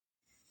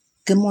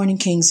Good morning,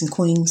 kings and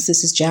queens.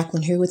 This is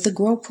Jacqueline here with the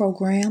Grow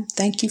Program.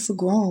 Thank you for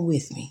growing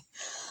with me.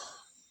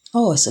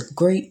 Oh, it's a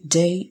great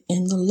day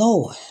in the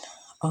Lord.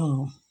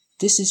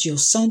 This is your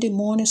Sunday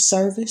morning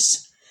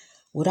service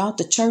without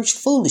the church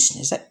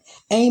foolishness.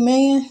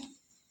 Amen.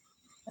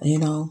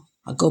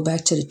 I go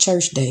back to the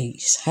church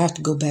days. I have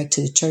to go back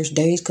to the church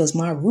days because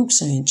my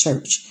roots are in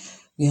church.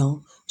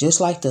 Just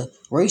like the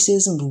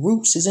racism, the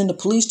roots is in the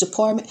police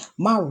department.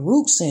 My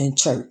roots are in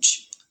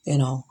church.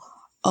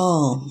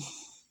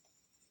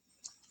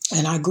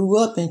 And I grew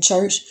up in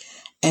church,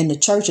 and the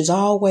church is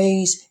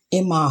always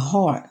in my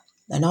heart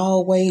and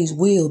always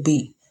will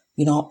be.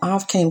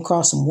 I've came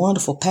across some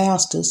wonderful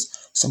pastors,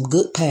 some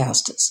good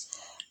pastors.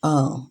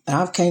 And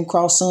I've came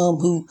across some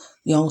who,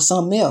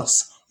 something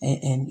else.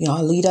 And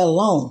I leave that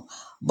alone.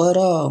 But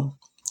I'm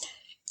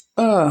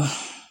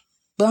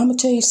going to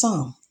tell you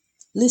something.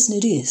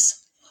 Listen to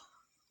this.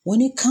 When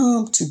it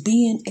comes to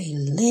being a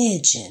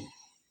legend,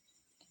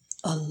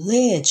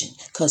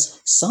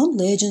 because some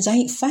legends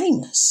ain't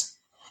famous.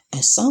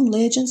 And some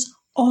legends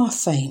are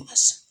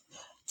famous.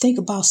 Think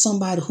about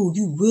somebody who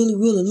you really,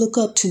 really look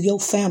up to, your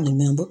family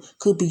member.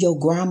 Could be your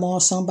grandma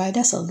or somebody.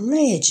 That's a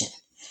legend.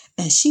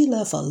 And she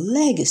left a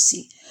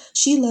legacy.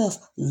 She left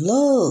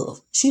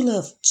love. She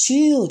left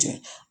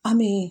children.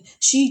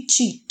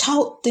 She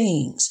taught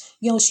things.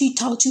 She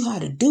taught you how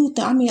to do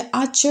things.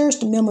 I cherish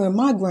the memory of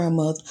my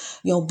grandmother,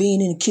 being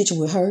in the kitchen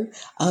with her.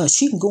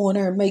 She can go in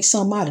there and make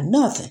something out of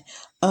nothing.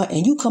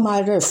 And you come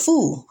out of there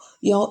full,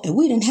 and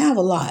we didn't have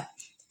a lot.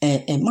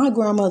 And my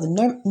grandmother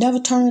never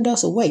turned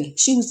us away.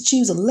 She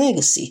was a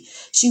legacy.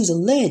 She was a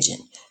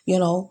legend.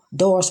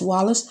 Doris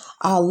Wallace.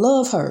 I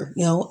love her.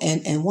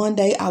 And one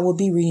day I will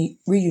be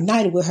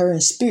reunited with her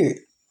in spirit.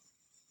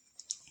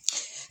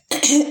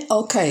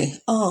 Okay.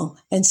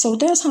 And so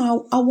that's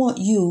how I want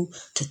you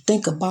to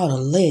think about a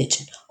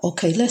legend.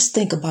 Okay, let's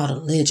think about a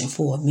legend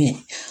for a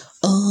minute.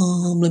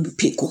 Let me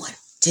pick one.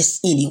 Just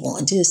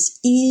anyone.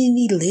 Just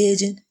any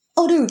legend.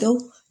 Oh, there we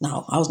go.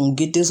 No, I was going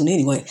to get this one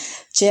anyway.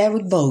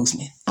 Chadwick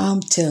Boseman. I'm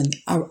telling you,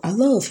 I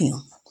love him.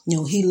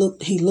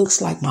 He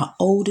looks like my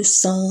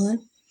oldest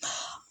son.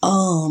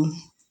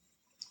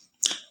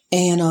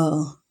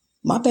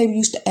 My baby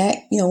used to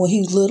act, when he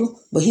was little,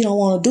 but he don't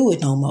want to do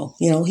it no more.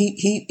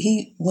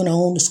 He went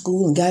on to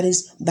school and got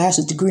his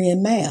bachelor's degree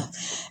in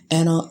math.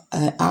 And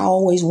I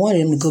always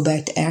wanted him to go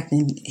back to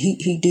acting.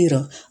 He did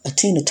a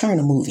Tina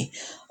Turner movie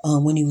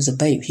when he was a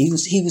baby. He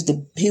was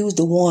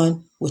the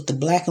one with the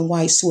black and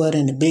white sweater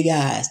and the big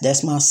eyes.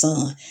 That's my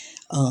son.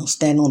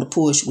 Standing on the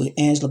porch with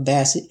Angela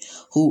Bassett,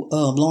 who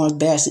Lawrence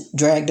Bassett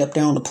dragged up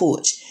there on the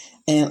porch.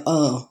 And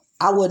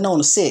I wasn't on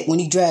the set when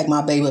he dragged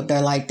my baby up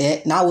there like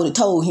that, and I would have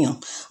told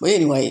him. But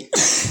anyway,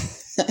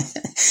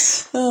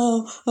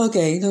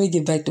 okay, let me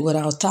get back to what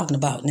I was talking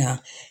about now.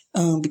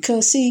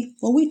 Because see,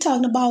 when we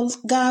talking about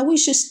God, we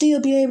should still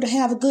be able to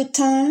have a good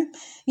time.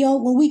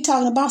 When we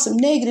talking about some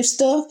negative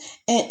stuff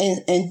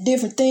and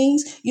different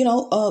things, we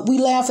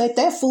laugh at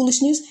that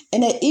foolishness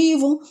and that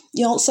evil,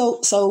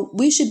 so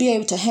we should be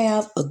able to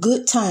have a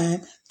good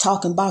time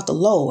talking about the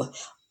Lord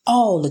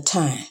all the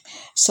time.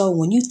 So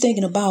when you're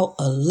thinking about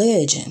a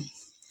legend,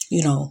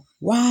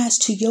 rise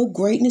to your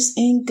greatness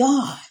in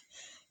God.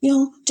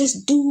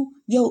 Just do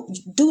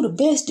the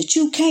best that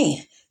you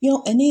can.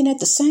 And then at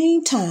the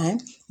same time,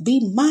 be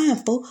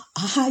mindful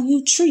of how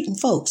you treating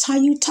folks, how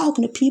you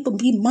talking to people.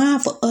 Be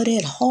mindful of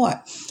that heart.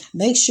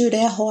 Make sure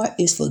that heart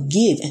is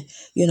forgiving.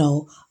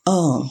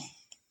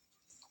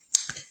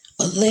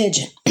 A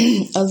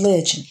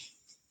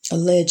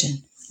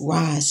legend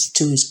rise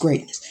to his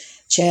greatness.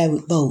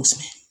 Chadwick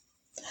Boseman.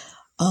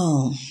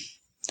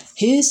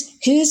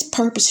 His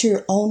purpose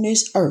here on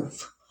this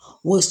earth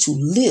was to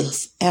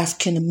lift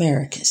African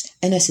Americans,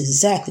 and that's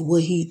exactly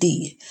what he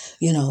did.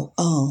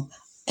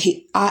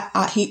 He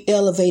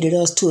elevated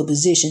us to a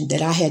position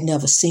that I had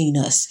never seen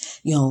us,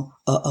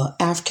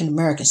 African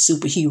American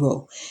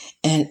superhero.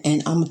 And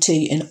I'm going to tell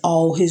you, in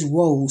all his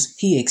roles,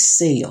 he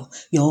excelled.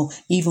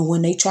 Even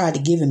when they tried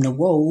to give him the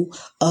role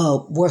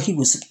where he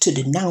was to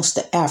denounce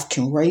the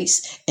African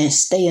race and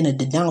stay in a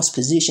denounced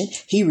position,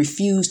 he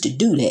refused to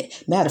do that.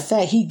 Matter of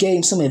fact, he gave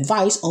him some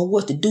advice on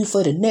what to do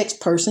for the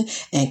next person,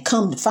 and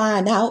come to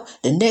find out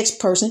the next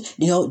person,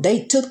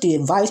 they took the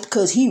advice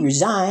because he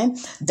resigned.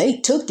 They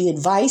took the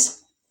advice.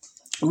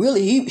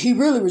 Really, he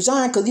really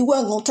resigned because he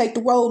wasn't going to take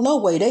the role no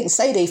way. They can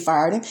say they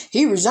fired him.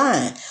 He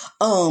resigned.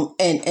 So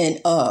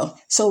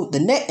the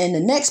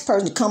next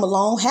person to come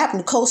along happened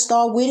to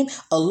co-star with him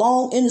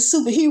along in the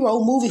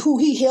superhero movie who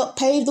he helped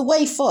pave the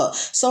way for.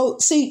 So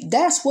see,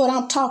 that's what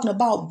I'm talking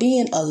about,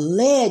 being a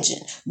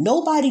legend.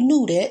 Nobody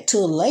knew that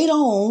till later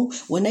on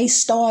when they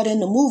starred in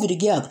the movie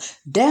together.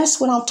 That's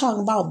what I'm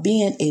talking about,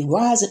 being a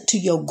rising to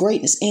your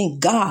greatness in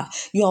God.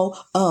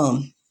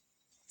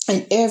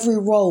 In every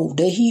role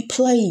that he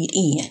played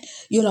in,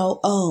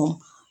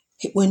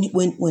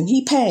 when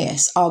he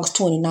passed August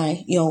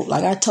 29th,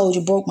 like I told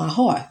you, broke my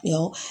heart,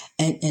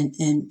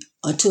 and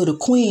until the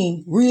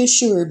Queen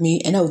reassured me,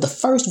 and that was the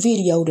first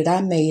video that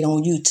I made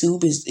on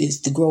YouTube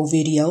is the Grow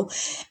video.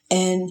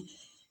 And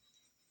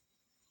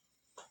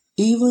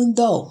even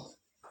though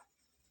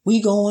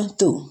We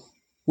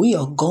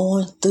are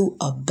going through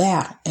a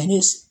battle, and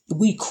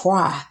we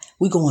cry.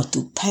 We going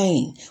through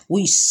pain.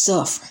 We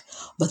suffer.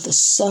 But the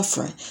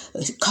suffering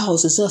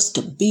causes us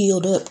to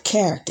build up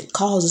character,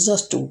 causes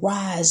us to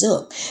rise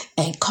up,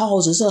 and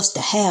causes us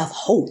to have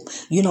hope.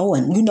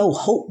 And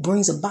hope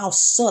brings about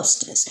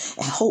substance,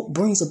 and hope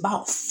brings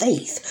about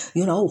faith.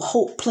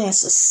 Hope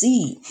plants a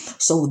seed.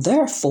 So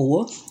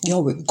therefore,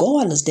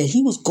 regardless that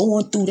he was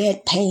going through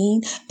that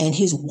pain, and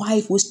his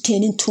wife was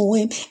tending to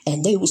him,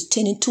 and they was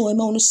tending to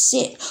him on the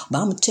sick. But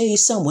I'm going to tell you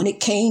something, when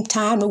it came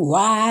time to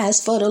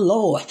rise for the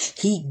Lord,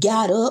 he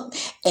got up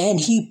and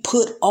he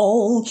put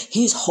on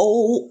his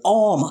whole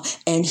armor,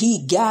 and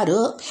he got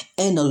up,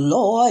 and the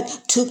Lord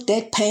took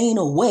that pain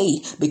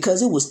away,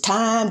 because it was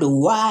time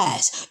to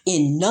rise.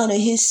 In none of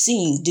his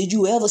scenes did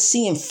you ever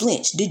see him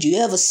flinch. Did you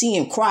ever see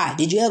him cry?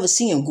 Did you ever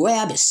see him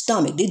grab his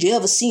stomach? Did you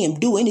ever see him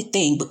do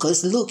anything?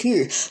 Because look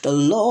here, the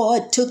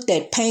Lord took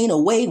that pain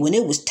away when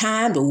it was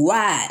time to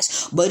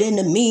rise. But in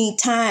the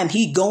meantime,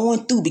 he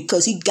going through,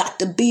 because he got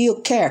to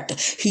build character.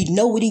 He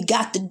know what he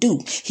got to do.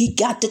 He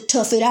got to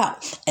tough it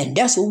out. And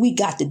that's what we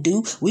got to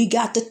do. We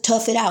got to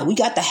tough it out. We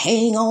got to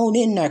hang on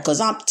in there, because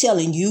I'm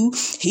telling you,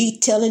 he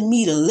telling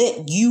me to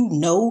let you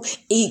know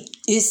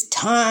it's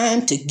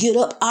time to get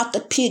up out the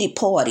pity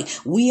party.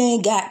 We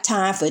ain't got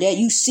time for that.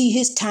 You see,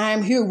 his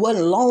time here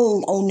wasn't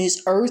long on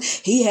this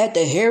earth. He had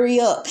to hurry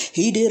up.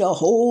 He did a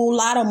whole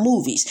lot of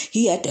movies.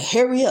 He had to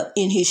hurry up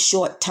in his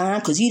short time,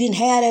 because he didn't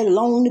have that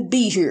long to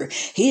be here.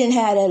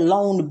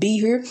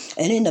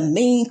 And in the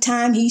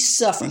meantime, he's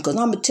suffering. Because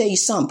I'm going to tell you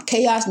something.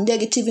 Chaos,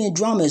 negativity, and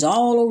drama is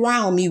all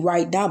around me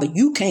right now, but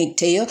you can't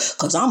tell,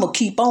 because I'm going to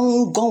keep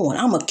on going.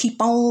 I'm going to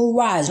keep on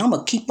rising. I'm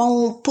going to keep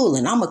on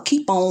pulling. I'm going to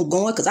keep on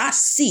going, because I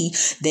see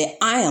that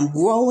I am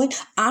growing.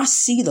 I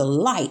see the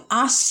light.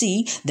 I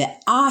see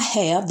that I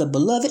have the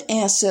beloved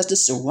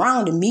ancestors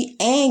surrounding me,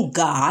 and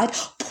God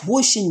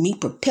pushing me,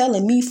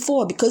 propelling me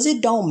forward, because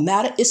it don't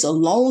matter. It's a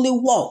lonely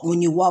walk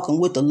when you're walking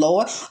with the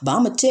Lord. But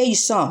I'm going to tell you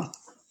something.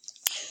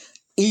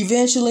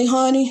 Eventually,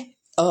 honey,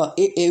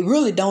 it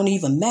really don't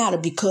even matter,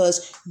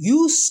 because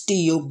you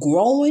still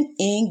growing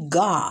in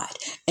God.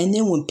 And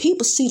then when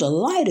people see the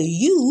light of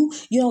you,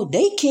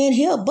 they can't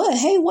help but,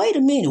 hey, wait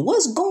a minute,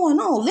 what's going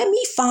on? Let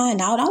me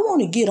find out. I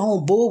want to get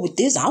on board with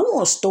this. I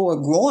want to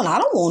start growing. I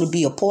don't want to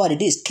be a part of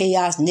this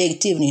chaos,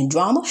 negativity, and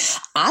drama.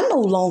 I no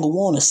longer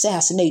want to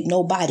assassinate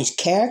nobody's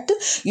character.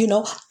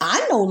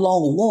 I no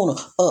longer want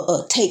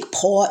to take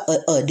part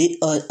of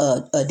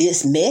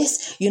this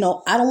mess. I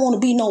don't want to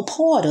be no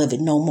part of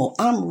it no more.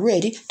 I'm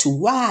ready to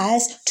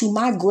rise to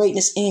my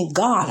greatness in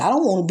God. I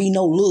don't want to be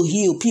no little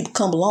hill. People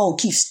come along,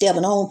 keep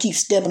stepping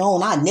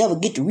on. I never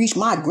get to reach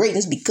my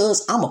greatness,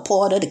 because I'm a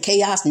part of the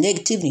chaos,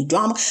 negativity,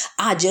 drama.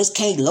 I just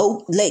can't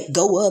let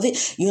go of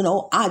it.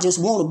 I just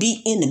want to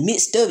be in the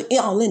midst of it,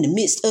 all in the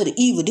midst of the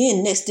evil.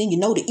 Then next thing you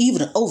know, the evil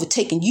done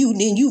overtaken you.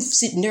 Then you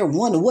sitting there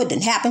wondering what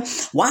done happened.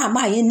 Why am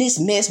I in this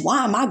mess?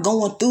 Why am I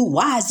going through?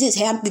 Why is this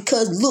happening?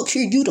 Because look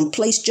here, you done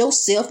placed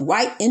yourself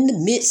right in the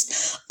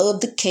midst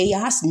of the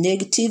chaos,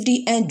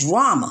 negativity, and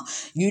drama.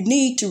 You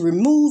need to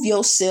remove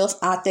yourself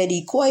out that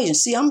equation.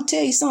 See, I'm going to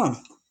tell you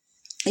something.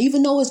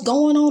 Even though it's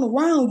going on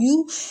around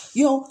you,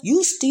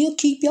 you still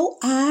keep your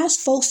eyes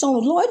focused on the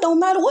Lord. It don't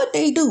matter what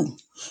they do.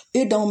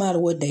 It don't matter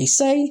what they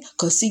say.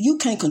 Because, see, you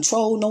can't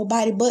control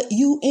nobody but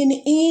you in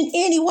the end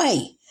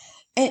anyway.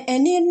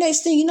 And then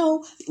next thing you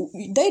know,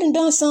 they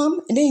done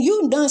something, and then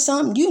you done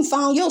something. You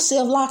found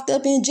yourself locked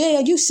up in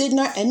jail. You sitting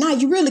there, and now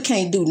you really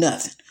can't do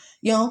nothing.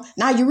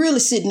 Now you really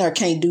sitting there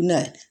can't do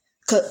nothing.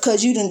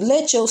 Because you didn't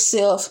let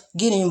yourself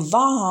get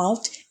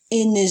involved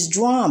in this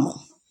drama.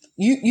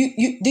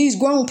 You these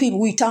grown people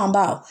we talking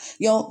about,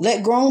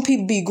 let grown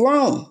people be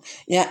grown.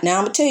 Now I'm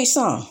gonna tell you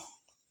something.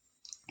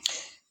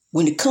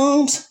 When it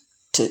comes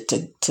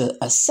to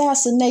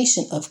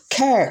assassination of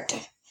character,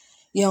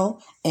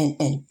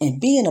 and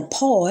being a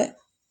part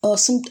of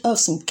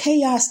some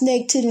chaos,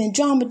 negativity, and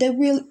drama that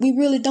we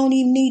really don't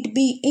even need to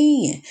be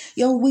in.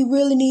 We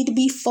really need to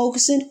be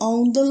focusing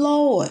on the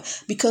Lord,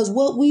 because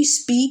what we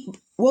speak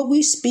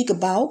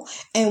about,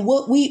 and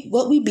what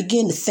we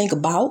begin to think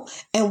about,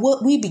 and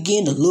what we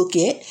begin to look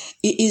at,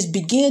 is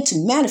begin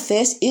to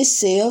manifest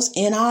itself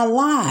in our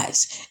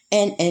lives.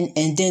 And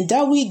then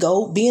there we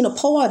go, being a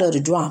part of the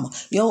drama.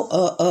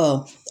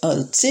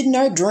 Sitting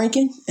there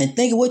drinking and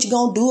thinking what you're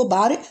gonna do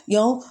about it.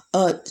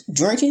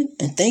 Drinking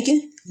and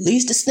thinking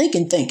leads to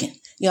stinking thinking.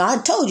 I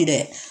told you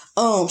that.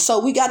 So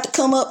we got to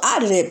come up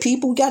out of that,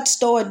 people. We got to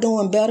start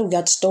doing better. We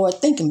got to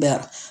start thinking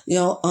better. We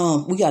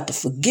got to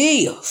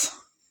forgive.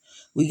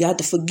 We got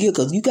to forgive,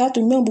 because you got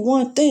to remember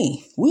one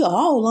thing. We are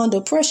all under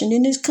oppression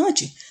in this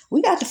country.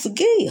 We got to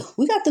forgive.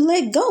 We got to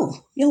let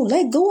go.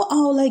 Let go of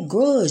all that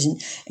grudge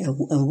and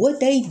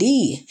what they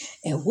did,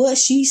 and what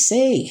she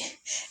said,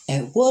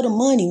 and where the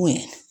money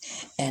went,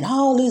 and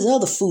all this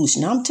other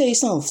foolishness. Now, I'm tell you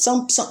something.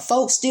 Some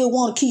folks still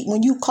want to keep,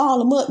 when you call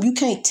them up, you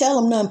can't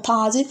tell them nothing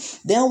positive.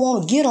 They don't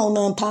want to get on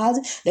nothing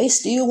positive. They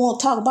still want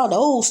to talk about the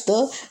old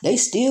stuff. They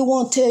still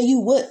want to tell you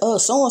what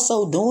so and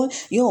so doing.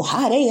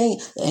 How they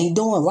ain't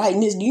doing right in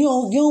this. You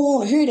don't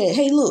want to hear that.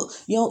 Hey, look,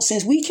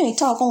 since we can't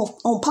talk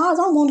on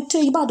positive, I want to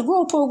tell you about the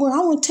growth program.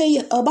 I want to tell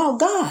you about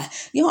God. I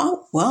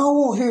don't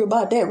want to hear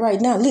about that right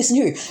now. Listen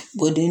here.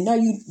 But then there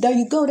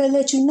you go. They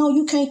let you know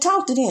you can't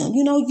talk to them.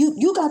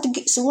 You got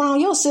to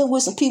surround yourself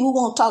with some people who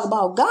want to talk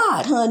about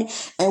God, honey,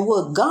 and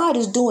what God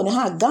is doing and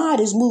how God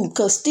is moving.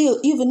 Because still,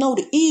 even though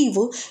the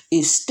evil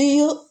is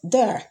still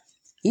there,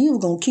 evil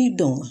gonna keep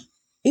doing.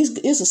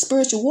 It's a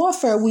spiritual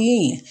warfare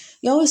we in.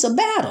 It's a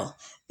battle.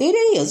 It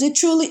is. It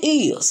truly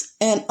is.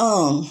 And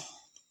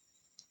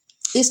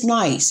it's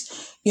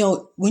nice.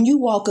 When you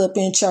walk up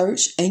in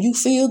church, and you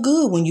feel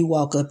good when you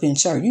walk up in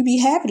church, you be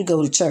happy to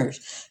go to church.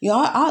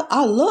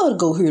 I love to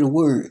go hear the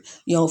word,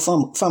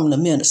 from the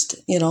minister,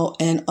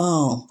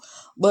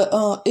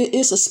 but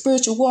it's a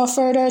spiritual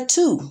warfare there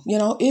too.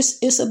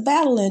 It's a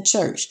battle in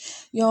church.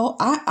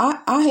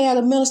 I had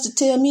a minister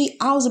tell me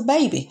I was a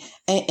baby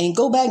and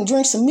go back and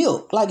drink some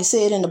milk, like it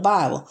said in the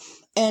Bible.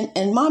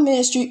 And my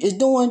ministry is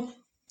doing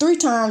 3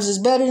 times as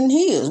better than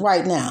his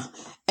right now.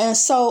 And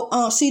so,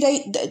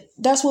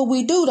 that's what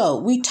we do, though.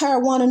 We tear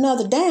one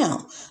another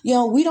down.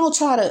 We don't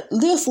try to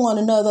lift one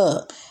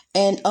another up.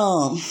 And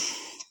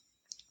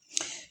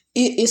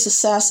it's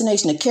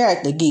assassination of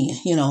character again,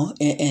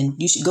 and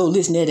you should go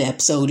listen to that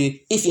episode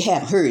if you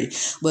haven't heard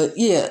it. But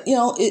yeah,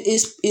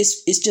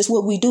 it's just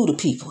what we do to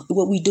people,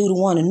 what we do to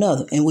one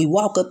another. And we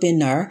walk up in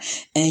there,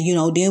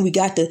 and then we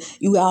got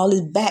all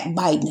this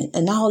backbiting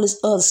and all this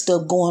other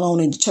stuff going on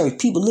in the church.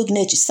 People looking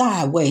at you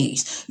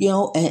sideways,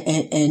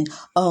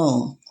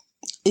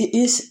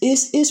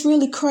 It's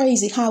really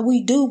crazy how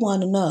we do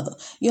one another,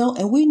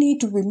 and we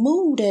need to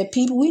remove that,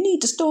 people. We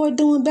need to start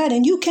doing better,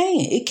 and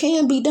it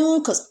can be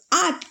done, because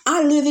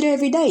I live it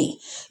every day.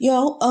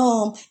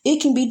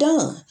 It can be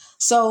done.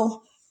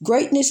 So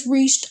greatness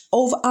reached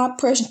over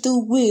oppression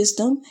through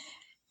wisdom,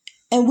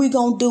 and we're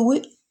going to do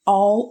it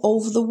all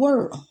over the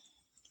world.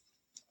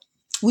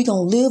 We're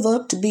going to live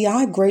up to be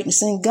our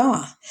greatness in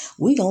God.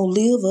 We're going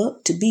to live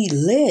up to be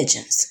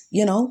legends,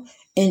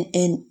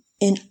 and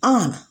in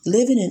honor,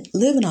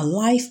 living a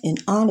life in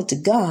honor to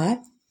God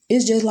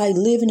is just like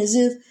living as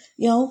if,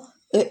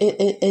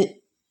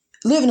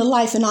 living a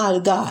life in honor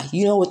to God.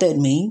 You know what that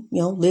means?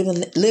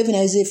 Living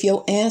as if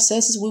your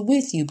ancestors were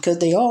with you, because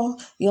they are.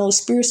 The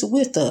spirits are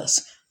with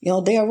us.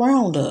 They're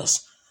around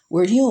us.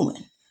 We're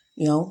human.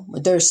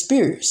 But they're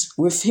spirits.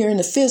 We're here in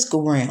the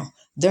physical realm.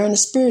 They're in the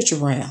spiritual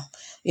realm.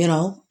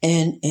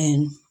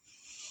 And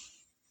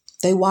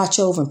they watch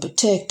over and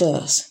protect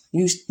us.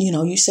 You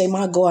say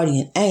my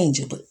guardian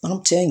angel, but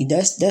I'm telling you,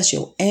 that's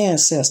your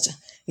ancestor,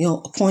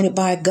 appointed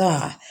by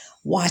God,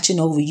 watching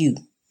over you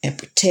and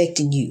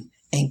protecting you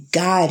and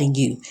guiding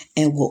you,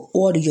 and will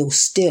order your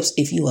steps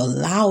if you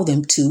allow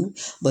them to.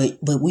 But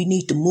we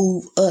need to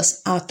move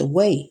us out the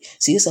way.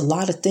 See, it's a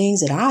lot of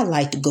things that I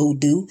like to go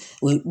do.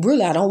 Well,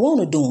 really, I don't want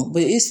to do them.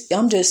 But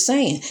I'm just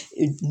saying,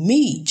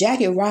 me,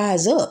 Jackie,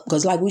 rise up,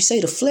 because like we say,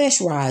 the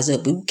flesh rise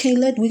up. But we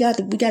can't we got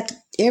to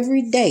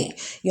every day,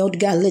 you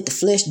got to let the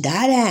flesh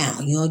die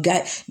down.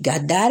 Got to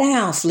die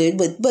down, flesh.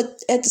 But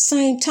at the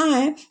same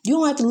time, you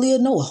don't have to live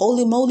no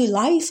holy moly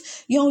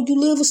life. You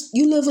live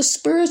a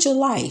spiritual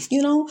life.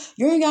 You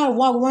ain't got to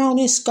walk around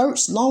in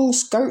skirts, long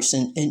skirts,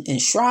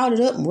 and shrouded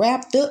up and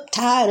wrapped up,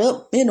 tied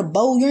up in a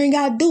bow. You ain't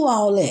got to do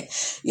all that.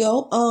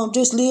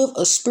 Just live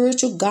a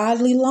spiritual,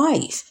 godly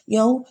life.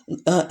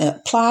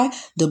 Apply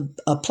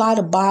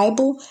the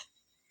Bible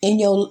in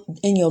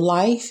your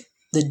life,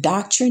 the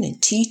doctrine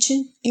and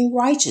teaching in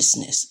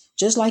righteousness,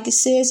 just like it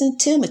says in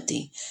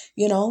Timothy.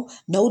 Know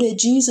that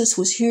Jesus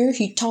was here.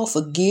 He taught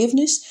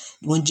forgiveness.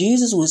 When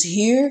Jesus was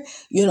here,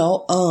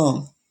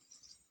 I'm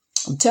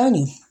telling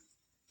you,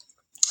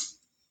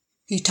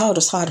 he taught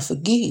us how to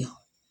forgive.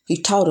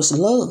 He taught us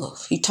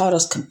love. He taught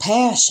us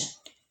compassion,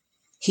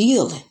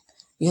 healing,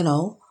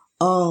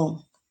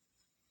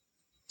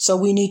 So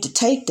we need to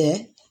take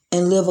that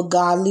and live a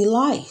godly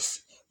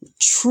life.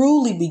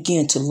 Truly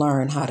begin to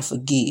learn how to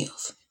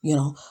forgive.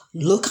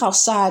 Look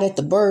outside at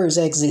the birds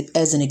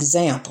as an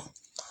example.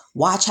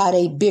 Watch how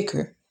they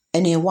bicker,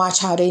 and then watch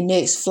how they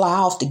next fly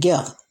off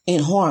together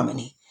in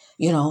harmony.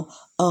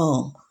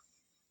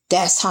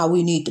 That's how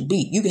we need to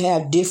be. You can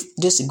have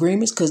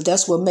disagreements, because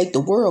that's what make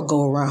the world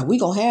go around. We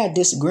gonna have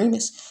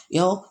disagreements,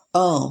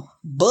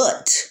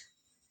 but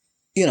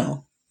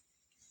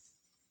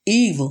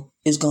evil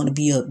is gonna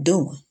be up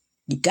doing.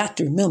 You got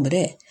to remember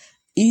that.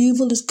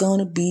 Evil is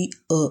gonna be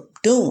up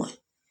doing.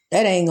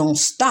 That ain't gonna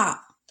stop.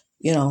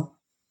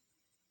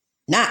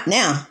 Not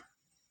now.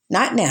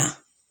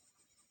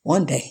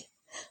 One day.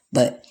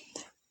 But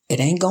it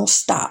ain't gonna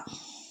stop.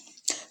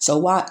 So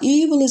while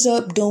evil is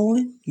up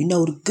doing,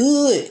 the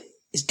good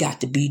has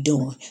got to be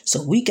doing.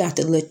 So we got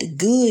to let the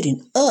good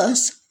in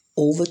us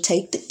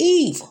overtake the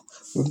evil.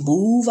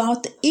 Remove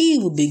out the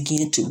evil.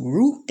 Begin to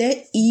root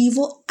that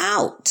evil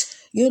out.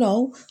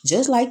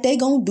 just like they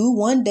gonna do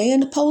one day in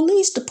the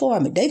police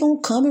department. They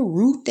gonna come and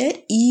root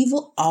that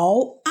evil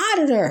all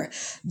out of there.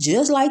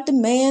 Just like the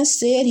man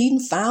said he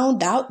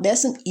found out that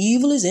some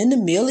evil is in the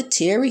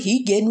military.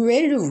 He getting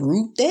ready to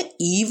root that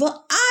evil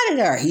out of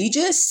there. He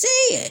just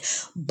said.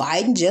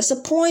 Biden just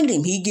appointed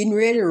him. He getting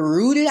ready to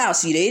root it out.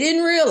 See, they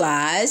didn't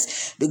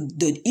realize,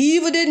 the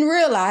evil didn't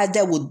realize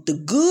that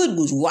the good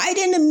was right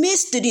in the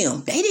midst of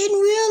them. They didn't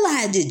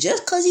realize it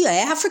just because he's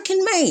an African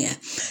man.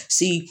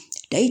 See,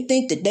 they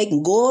think that they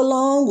can go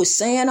along with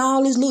saying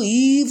all this little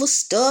evil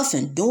stuff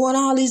and doing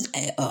all this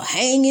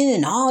hanging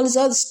and all this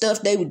other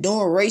stuff. They were doing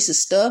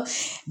racist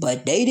stuff,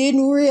 but they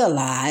didn't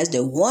realize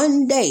that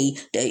one day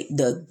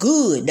the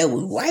good that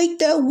was right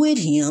there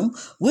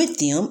with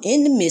them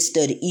in the midst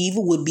of the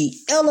evil would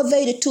be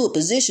elevated to a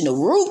position to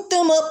root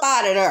them up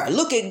out of there.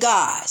 Look at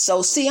God.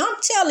 So see, I'm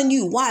telling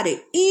you, why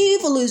the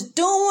evil is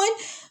doing,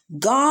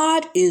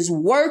 God is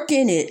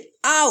working it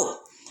out.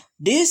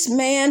 This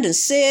man done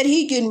said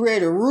he getting ready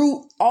to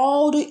root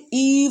all the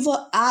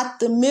evil out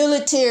the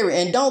military,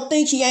 and don't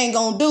think he ain't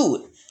gonna do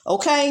it,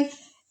 okay?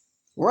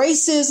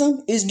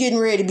 Racism is getting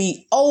ready to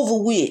be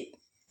over with.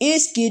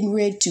 It's getting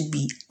ready to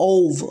be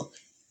over.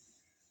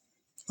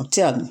 I'm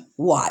telling you,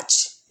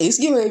 watch. It's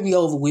getting ready to be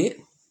over with.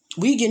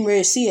 We getting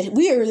ready to see it.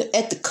 We are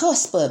at the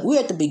cusp of it. We're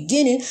at the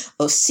beginning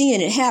of seeing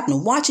it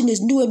happen. Watching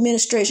this new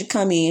administration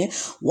come in,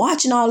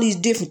 watching all these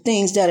different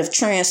things that have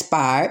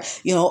transpired.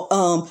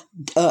 Some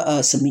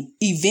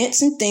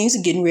events and things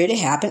are getting ready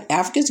to happen.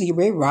 Africans getting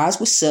ready to rise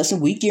with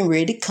substance. We getting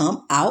ready to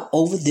come out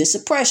over this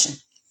oppression.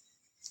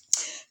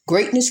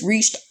 Greatness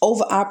reached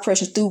over our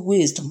oppression through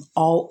wisdom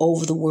all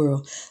over the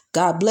world.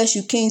 God bless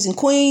you, kings and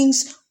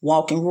queens.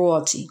 Walk in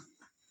royalty.